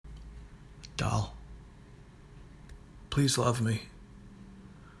Doll, please love me.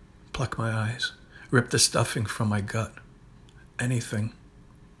 Pluck my eyes. Rip the stuffing from my gut. Anything.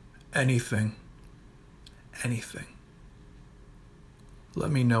 Anything. Anything. Let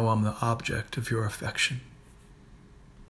me know I'm the object of your affection.